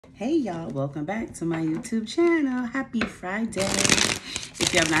Hey y'all, welcome back to my YouTube channel. Happy Friday. If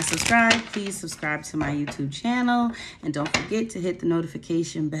you have not subscribed, please subscribe to my YouTube channel and don't forget to hit the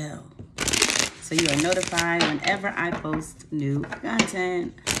notification bell so you are notified whenever I post new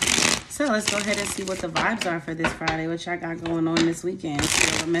content. So let's go ahead and see what the vibes are for this Friday, what y'all got going on this weekend.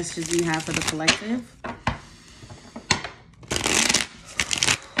 See what messages we have for the collective.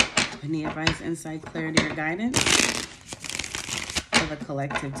 Any advice, insight, clarity, or guidance for the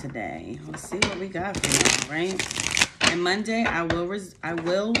collective today? Let's see what we got for y'all, right? And Monday, I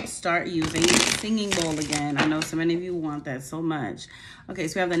will start using singing bowl again. I know so many of you want that so much. Okay,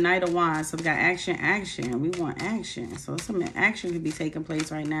 so we have the Knight of Wands. So we got action. We want action. So some action could be taking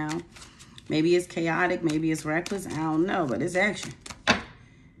place right now. Maybe it's chaotic. Maybe it's reckless. I don't know, but it's action.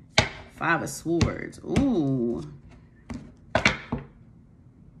 Five of Swords. Ooh.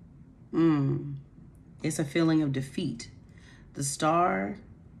 It's a feeling of defeat. The Star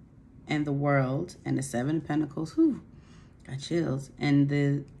and the World and the Seven of Pentacles. Whew, got chills. And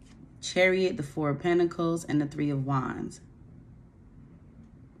the Chariot, the Four of Pentacles, and the Three of Wands.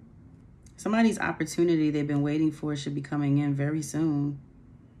 Somebody's opportunity they've been waiting for should be coming in very soon.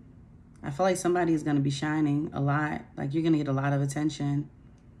 I feel like somebody is going to be shining a lot. Like you're going to get a lot of attention.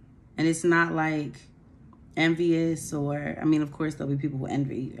 And it's not like envious or, I mean, of course, there'll be people who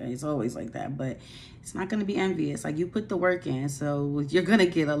envy. It's always like that. But it's not going to be envious. Like you put the work in. So you're going to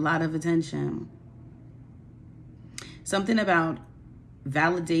get a lot of attention. Something about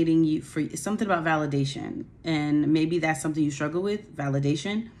validating you for something about validation. And maybe that's something you struggle with,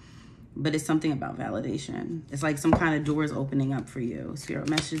 validation. But it's something about validation. It's like some kind of doors opening up for you. So what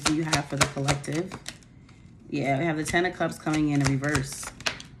message do you have for the collective? Yeah, we have the Ten of Cups coming in reverse.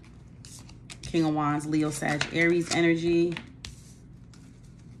 King of Wands, Leo, Sag, Aries energy.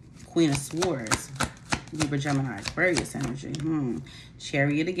 Queen of Swords, Libra, Gemini, Aquarius energy.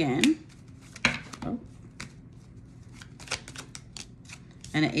 Chariot again. Oh.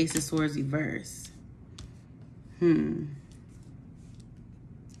 And an Ace of Swords reverse. You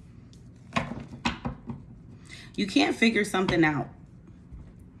can't figure something out.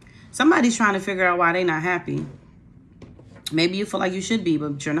 Somebody's trying to figure out why they're not happy. Maybe you feel like you should be,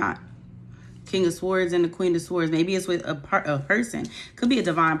 but you're not. King of Swords and the Queen of Swords. Maybe it's with a person. Could be a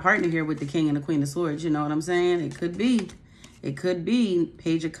divine partner here with the King and the Queen of Swords. You know what I'm saying? It could be. It could be.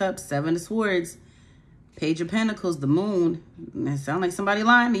 Page of Cups, Seven of Swords, Page of Pentacles, the Moon. It sounds like somebody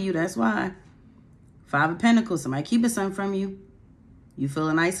lying to you. That's why. Five of Pentacles. Somebody keeping something from you. You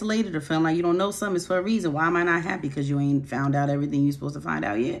feeling isolated or feeling like you don't know something, it's for a reason. Why am I not happy? Because you ain't found out everything you're supposed to find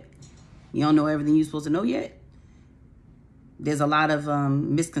out yet. You don't know everything you're supposed to know yet. There's a lot of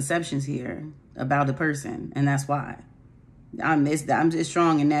misconceptions here about the person, and that's why. I'm just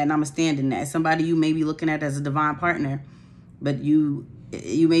strong in that, and I'm going to stand in that. Somebody you may be looking at as a divine partner, but you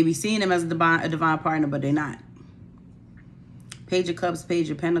may be seeing them as a divine partner, but they're not. Page of Cups, Page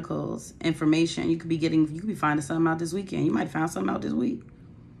of Pentacles, information. You could be finding something out this weekend. You might have found something out this week.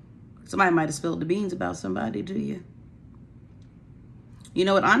 Somebody might have spilled the beans about somebody to you. You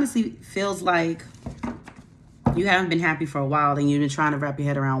know, it honestly feels like you haven't been happy for a while and you've been trying to wrap your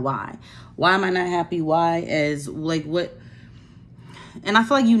head around why. Why am I not happy? Why is like what? And I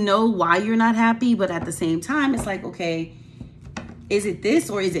feel like you know why you're not happy, but at the same time, it's like, okay, is it this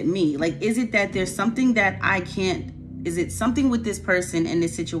or is it me? Like, is it that there's something that I can't, is it something with this person in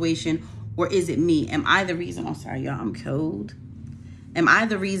this situation, or is it me? Am I the reason? I'm sorry, y'all, I'm cold. Am I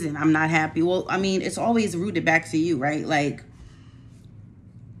the reason I'm not happy? Well, I mean, it's always rooted back to you, right? Like,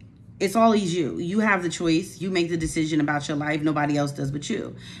 it's always you. You have the choice. You make the decision about your life. Nobody else does but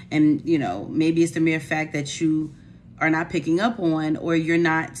you. And, you know, maybe it's the mere fact that you are not picking up on, or you're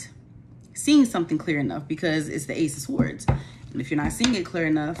not seeing something clear enough, because it's the Ace of Swords. And if you're not seeing it clear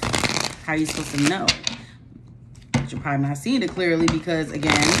enough, how are you supposed to know? But you're probably not seeing it clearly because,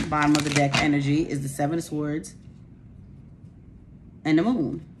 again, bottom of the deck energy is the Seven of Swords and the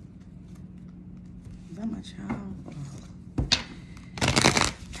Moon. Is that my child?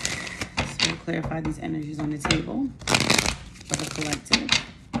 Clarify these energies on the table for the collective.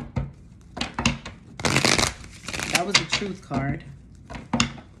 That was the Truth card.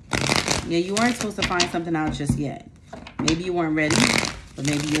 Yeah, you weren't supposed to find something out just yet. Maybe you weren't ready, but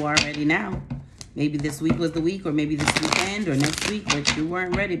maybe you are ready now. Maybe this week was the week, or maybe this weekend or next week, but you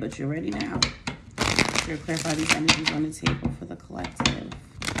weren't ready, but you're ready now. So clarify these energies on the table for the collective.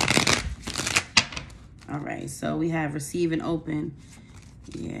 All right, so we have receive and open.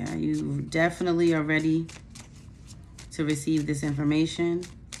 Yeah, you definitely are ready to receive this information.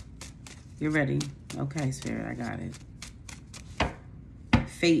 You're ready. Okay, Spirit, I got it.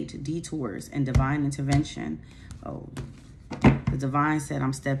 Fate, detours, and divine intervention. Oh, The divine said,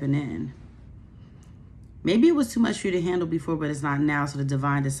 I'm stepping in. Maybe it was too much for you to handle before, but it's not now. So the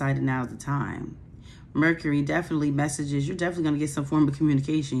divine decided now's the time. Mercury, definitely messages. You're definitely going to get some form of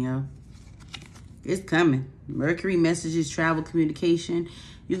communication, yo. It's coming. Mercury, messages, travel, communication.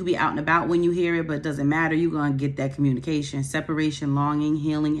 You could be out and about when you hear it, but it doesn't matter. You're going to get that communication. Separation, longing,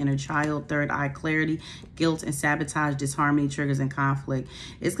 healing, inner child, third eye clarity, guilt and sabotage, disharmony, triggers and conflict.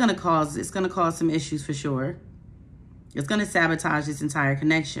 It's going to cause some issues for sure. It's going to sabotage this entire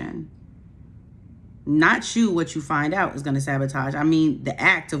connection. Not you, what you find out is going to sabotage. I mean, the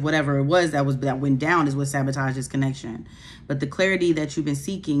act of whatever it was that went down is what sabotaged this connection. But the clarity that you've been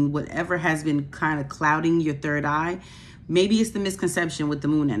seeking, whatever has been kind of clouding your third eye, maybe it's the misconception with the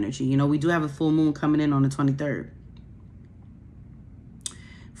moon energy. You know, we do have a full moon coming in on the 23rd.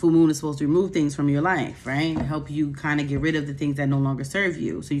 Full moon is supposed to remove things from your life, right? Help you kind of get rid of the things that no longer serve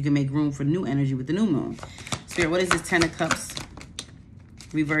you so you can make room for new energy with the new moon. Spirit, what is this 10 of Cups?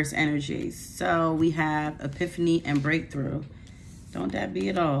 Reverse energies. So we have epiphany and breakthrough. Don't that be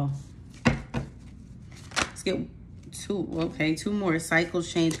it all? Let's get two more.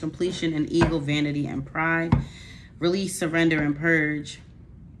 Cycles, change, completion, and ego, vanity, and pride. Release, surrender, and purge.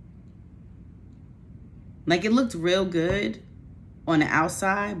 Like it looked real good on the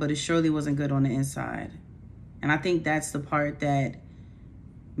outside, but it surely wasn't good on the inside. And I think that's the part that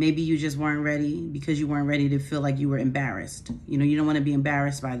maybe you just weren't ready because you weren't ready to feel like you were embarrassed. You know, you don't want to be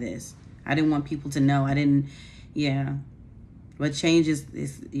embarrassed by this. I didn't want people to know. Yeah. But change is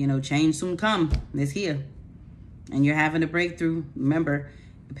change soon come. It's here. And you're having a breakthrough. Remember,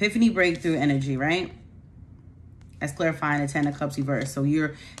 epiphany, breakthrough energy, right? That's clarifying the 10 of Cups reverse. So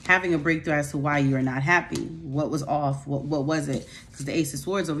you're having a breakthrough as to why you're not happy. What was off? What was it? Because the Ace of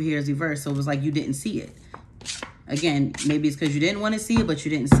Swords over here is reversed. So it was like you didn't see it. Again, maybe it's because you didn't want to see it, but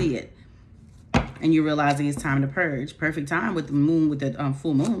you didn't see it. And you're realizing it's time to purge. Perfect time with the moon, with the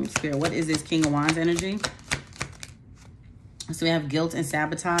full moon. Spirit, what is this King of Wands energy? So we have guilt and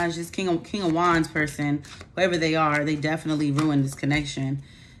sabotage. This King of Wands person, whoever they are, they definitely ruined this connection.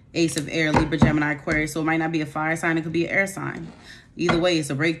 Ace of Air, Libra, Gemini, Aquarius. So it might not be a fire sign. It could be an air sign. Either way, it's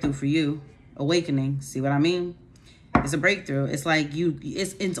a breakthrough for you. Awakening. See what I mean? It's a breakthrough. It's like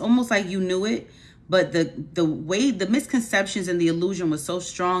it's almost like you knew it. But the way, the misconceptions and the illusion was so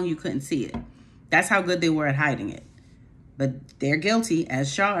strong, you couldn't see it. That's how good they were at hiding it. But they're guilty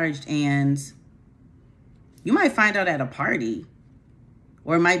as charged. And you might find out at a party.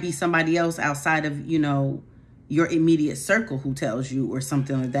 Or it might be somebody else outside of, your immediate circle who tells you or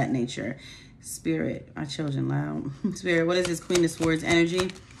something of that nature. Spirit, my children loud. Spirit, what is this Queen of Swords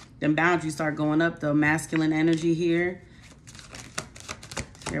energy? Then boundaries start going up. The masculine energy here.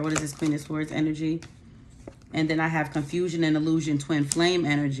 What is this Queen of Swords energy? And then I have confusion and illusion, twin flame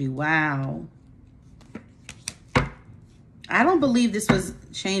energy. Wow. I don't believe this was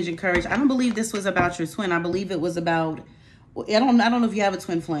change and courage. I don't believe this was about your twin. I believe it was about, I don't know if you have a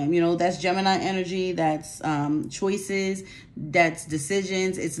twin flame. That's Gemini energy. That's choices. That's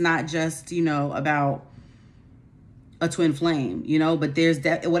decisions. It's not just, about a twin flame, but there's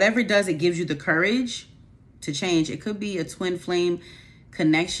that, whatever it does, it gives you the courage to change. It could be a twin flame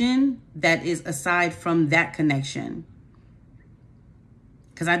connection that is aside from that connection,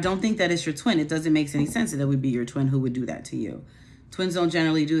 because I don't think that it's your twin. It doesn't make any sense that it would be your twin who would do that to you. Twins don't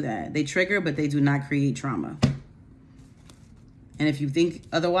generally do that. They trigger, but they do not create trauma. And if you think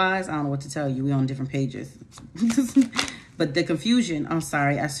otherwise, I don't know what to tell you. We're on different pages. But the confusion, I'm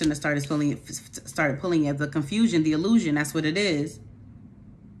sorry, I shouldn't have started pulling it. The confusion, the illusion, that's what it is.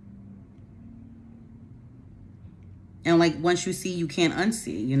 And like, once you see, you can't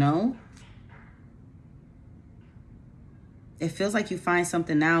unsee, It feels like you find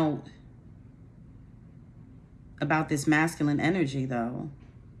something out about this masculine energy, though.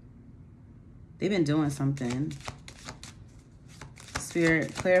 They've been doing something.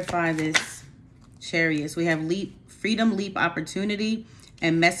 Spirit, clarify this. Chariots. We have leap, freedom, leap, opportunity,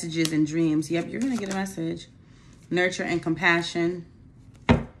 and messages and dreams. Yep, you're going to get a message. Nurture and compassion.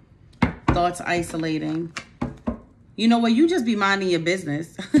 Thoughts isolating. You know what? You just be minding your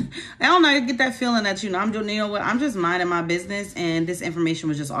business. I don't know. I get that feeling that, I'm doing, I'm just minding my business, and this information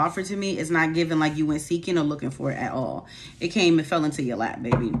was just offered to me. It's not given like you went seeking or looking for it at all. It came and fell into your lap,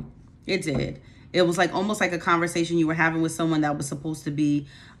 baby. It did. It was like almost like a conversation you were having with someone that was supposed to be,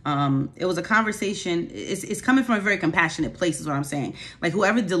 it was a conversation. It's coming from a very compassionate place is what I'm saying. Like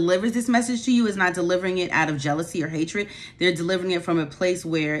whoever delivers this message to you is not delivering it out of jealousy or hatred. They're delivering it from a place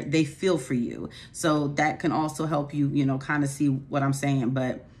where they feel for you. So that can also help you, kind of see what I'm saying.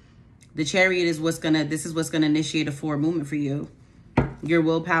 But the Chariot is this is what's going to initiate a forward movement for you. Your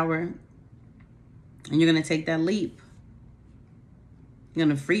willpower. And you're going to take that leap. You're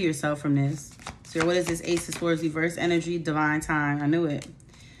going to free yourself from this. So what is this Ace of Swords reverse energy? Divine time. I knew it.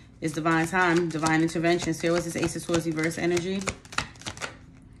 It's divine time, divine intervention. So what's this Ace of Swords reverse energy?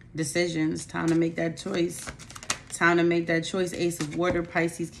 Decisions. Time to make that choice. Time to make that choice. Ace of Water,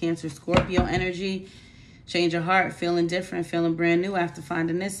 Pisces, Cancer, Scorpio energy. Change your heart. Feeling different. Feeling brand new after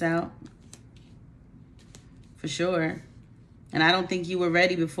finding this out. For sure. And I don't think you were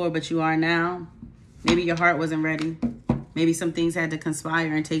ready before, but you are now. Maybe your heart wasn't ready. Maybe some things had to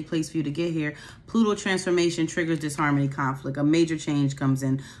conspire and take place for you to get here. Pluto transformation triggers disharmony, conflict. A major change comes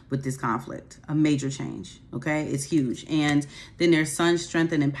in with this conflict. A major change, okay? It's huge. And then there's sun,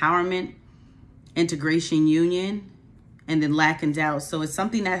 strength, and empowerment, integration, union, and then lack and doubt. So it's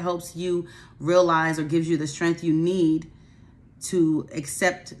something that helps you realize or gives you the strength you need to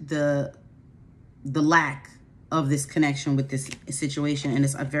accept the lack of this connection with this situation. And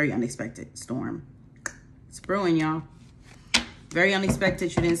it's a very unexpected storm. It's brewing, y'all. Very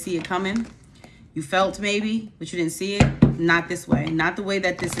unexpected. You didn't see it coming. You felt maybe, but you didn't see it. Not this way. Not the way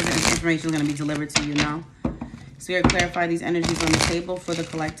that this information is going to be delivered to you now. Spirit, clarify these energies on the table for the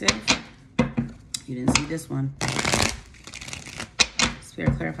collective. You didn't see this one.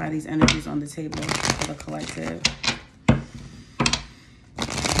 Spirit, clarify these energies on the table for the collective.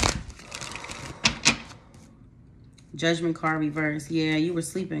 Judgment card reverse. Yeah, you were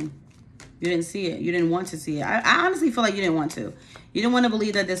sleeping. You didn't see it. You didn't want to see it. I honestly feel like you didn't want to. You didn't want to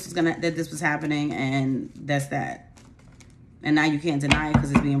believe that this was happening, and that's that. And now you can't deny it because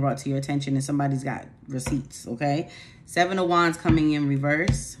it's being brought to your attention and somebody's got receipts, okay? 7 of Wands coming in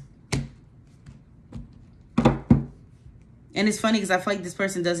reverse. And it's funny because I feel like this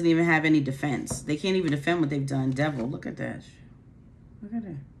person doesn't even have any defense. They can't even defend what they've done. Devil, look at that. Look at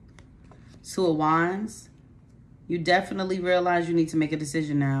that. 2 of Wands. You definitely realize you need to make a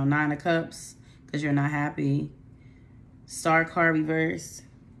decision now. 9 of Cups, because you're not happy. Star card reverse.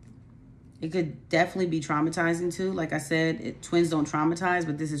 It could definitely be traumatizing too. Like I said, twins don't traumatize,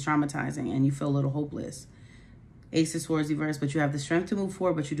 but this is traumatizing and you feel a little hopeless. Ace of Swords reverse, but you have the strength to move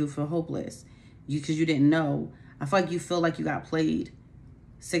forward, but you do feel hopeless. Because you didn't know. I feel like you feel like you got played.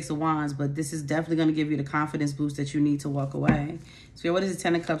 6 of Wands, but this is definitely going to give you the confidence boost that you need to walk away. So what is the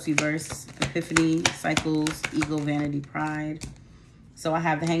 10 of Cups reverse? Epiphany, cycles, ego, vanity, pride. So I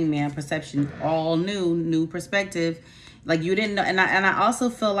have the Hangman, perception, all new perspective. Like you didn't know, and I also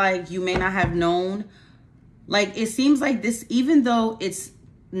feel like you may not have known. Like it seems like this, even though it's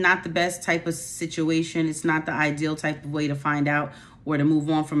not the best type of situation, it's not the ideal type of way to find out or to move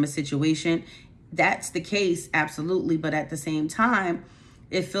on from a situation. That's the case, absolutely. But at the same time,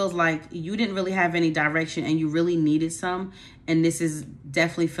 it feels like you didn't really have any direction and you really needed some. And this is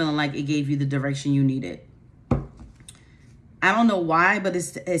definitely feeling like it gave you the direction you needed. I don't know why, but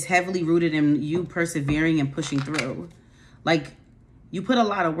it's heavily rooted in you persevering and pushing through. Like you put a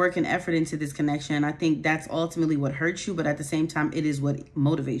lot of work and effort into this connection. And I think that's ultimately what hurts you. But at the same time, it is what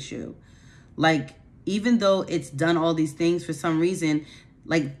motivates you. Like, even though it's done all these things for some reason,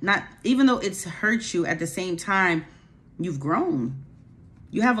 even though it's hurt you, at the same time, you've grown.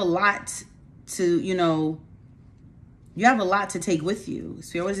 You have a lot to, you have a lot to take with you.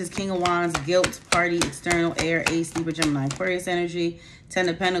 So what is this? King of Wands, guilt, party, external, air, Ace, Libra, Gemini, Aquarius energy, 10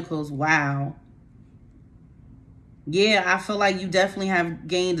 of Pentacles. Wow. Yeah, I feel like you definitely have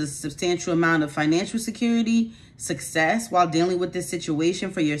gained a substantial amount of financial security, success while dealing with this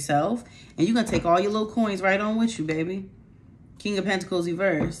situation for yourself. And you're going to take all your little coins right on with you, baby. King of Pentacles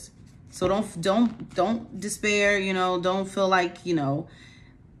reverse. So don't despair, don't feel like,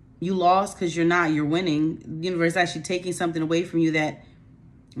 you lost because you're not. You're winning. The universe is actually taking something away from you that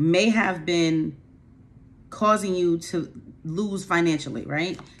may have been causing you to lose financially,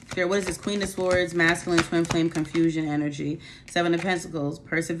 right? Here, what is this? Queen of Swords, masculine, twin flame, confusion, energy. 7 of Pentacles,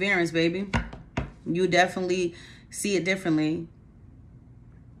 perseverance, baby. You definitely see it differently.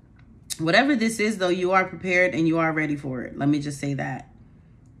 Whatever this is, though, you are prepared and you are ready for it. Let me just say that.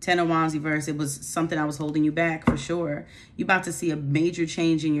 10 of Wands reverse. It was something I was holding you back for sure. You're about to see a major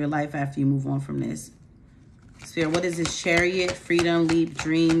change in your life after you move on from this. Spirit, what is this? Chariot, freedom, leap,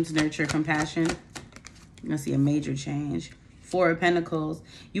 dreams, nurture, compassion. You're going to see a major change. 4 of Pentacles.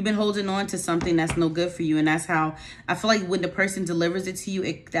 You've been holding on to something that's no good for you. And that's how, I feel like when the person delivers it to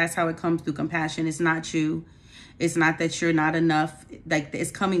you, that's how it comes through compassion. It's not you. It's not that you're not enough. Like,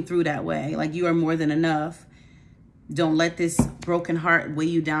 it's coming through that way. Like, you are more than enough. Don't let this broken heart weigh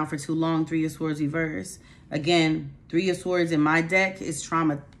you down for too long. 3 of Swords reverse. Again, 3 of Swords in my deck is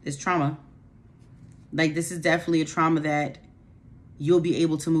trauma. It's trauma. Like, this is definitely a trauma that you'll be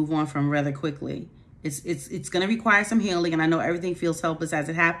able to move on from rather quickly. It's going to require some healing, and I know everything feels helpless as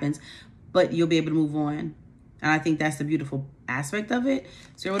it happens, but you'll be able to move on. And I think that's the beautiful aspect of it.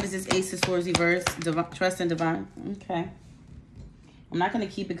 So what is this? Ace of Swords reverse, trust and divine. Okay. I'm not going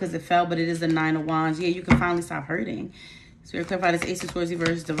to keep it because it fell, but it is the 9 of Wands. Yeah, you can finally stop hurting. So we're clarify this Ace of Swords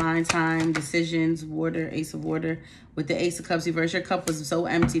reverse, divine time, decisions, water, Ace of Water. With the Ace of Cups reverse, your cup was so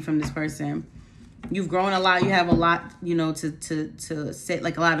empty from this person. You've grown a lot. You have a lot, you know, to say,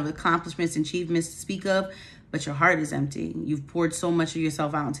 like a lot of accomplishments and achievements to speak of, but your heart is empty. You've poured so much of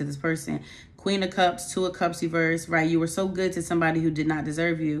yourself out into this person. Queen of Cups, 2 of Cups reverse, right? You were so good to somebody who did not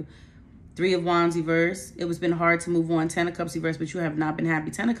deserve you. 3 of Wands reverse. It was been hard to move on. 10 of Cups reverse, but you have not been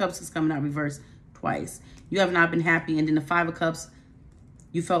happy. 10 of Cups is coming out reverse twice. You have not been happy. And then the 5 of Cups,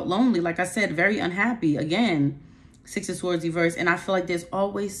 you felt lonely. Like I said, very unhappy. Again, 6 of Swords reverse. And I feel like there's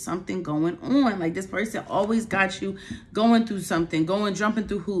always something going on. Like this person always got you going through something, jumping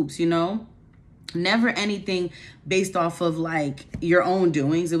through hoops, you know? Never anything based off of like your own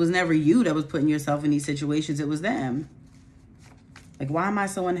doings. It was never you that was putting yourself in these situations. It was them. Like, why am I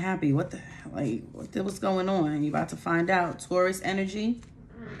so unhappy? What the, like, what's going on? You about to find out. Taurus energy.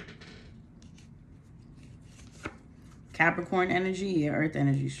 Capricorn energy. Yeah, Earth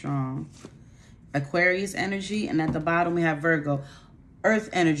energy strong. Aquarius energy. And at the bottom, we have Virgo. Earth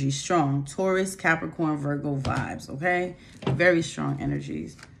energy strong. Taurus, Capricorn, Virgo vibes, okay? Very strong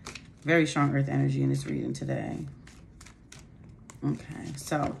energies. Very strong Earth energy in this reading today. Okay,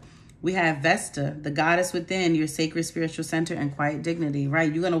 so we have Vesta, the goddess within, your sacred spiritual center and quiet dignity,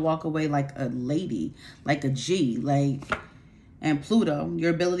 right? You're going to walk away like a lady, like a G, like, and Pluto,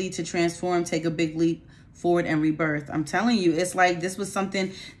 your ability to transform, take a big leap forward and rebirth. I'm telling you, it's like this was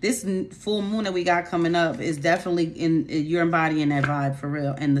something, this full moon that we got coming up is definitely you're embodying that vibe for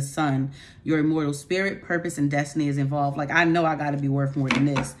real. And the sun, your immortal spirit, purpose, and destiny is involved. Like, I know I got to be worth more than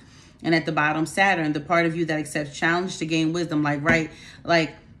this. And at the bottom, Saturn, the part of you that accepts challenge to gain wisdom. Like, right,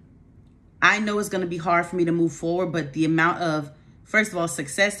 like, I know it's going to be hard for me to move forward, but the amount of, first of all,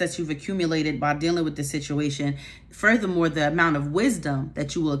 success that you've accumulated by dealing with this situation, furthermore, the amount of wisdom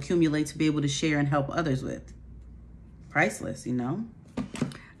that you will accumulate to be able to share and help others with. Priceless, you know?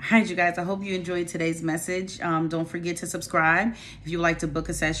 All right, you guys, I hope you enjoyed today's message. Don't forget to subscribe. If you would like to book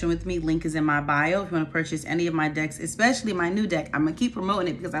a session with me, link is in my bio. If you want to purchase any of my decks, especially my new deck, I'm going to keep promoting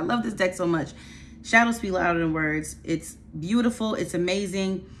it because I love this deck so much. Shadows Speak Louder Than Words. It's beautiful. It's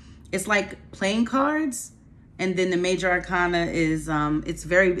amazing. It's like playing cards. And then the major arcana is, it's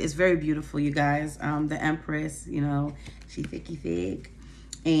very beautiful, you guys. The Empress, you know, she thick.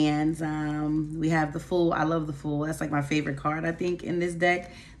 And we have the Fool. I love the Fool. That's like my favorite card, I think, in this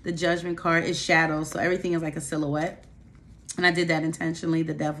deck. The Judgment card is shadows, so everything is like a silhouette. And I did that intentionally,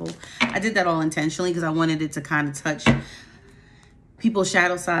 the Devil. I did that all intentionally because I wanted it to kind of touch people's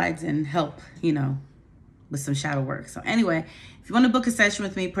shadow sides and help, you know, with some shadow work. So anyway, if you want to book a session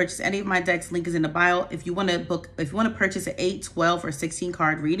with me, purchase any of my decks, link is in the bio. If you want to purchase an 8, 12, or 16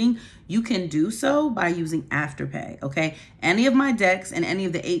 card reading, you can do so by using Afterpay, okay? Any of my decks and any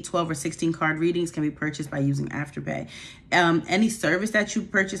of the 8, 12, or 16 card readings can be purchased by using Afterpay. Any service that you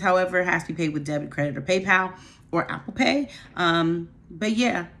purchase, however, has to be paid with debit, credit, or PayPal, or Apple Pay. But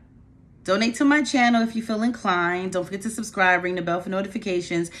yeah, donate to my channel if you feel inclined. Don't forget to subscribe, ring the bell for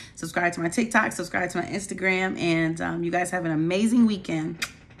notifications, subscribe to my TikTok, subscribe to my Instagram, and you guys have an amazing weekend.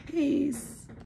 Peace.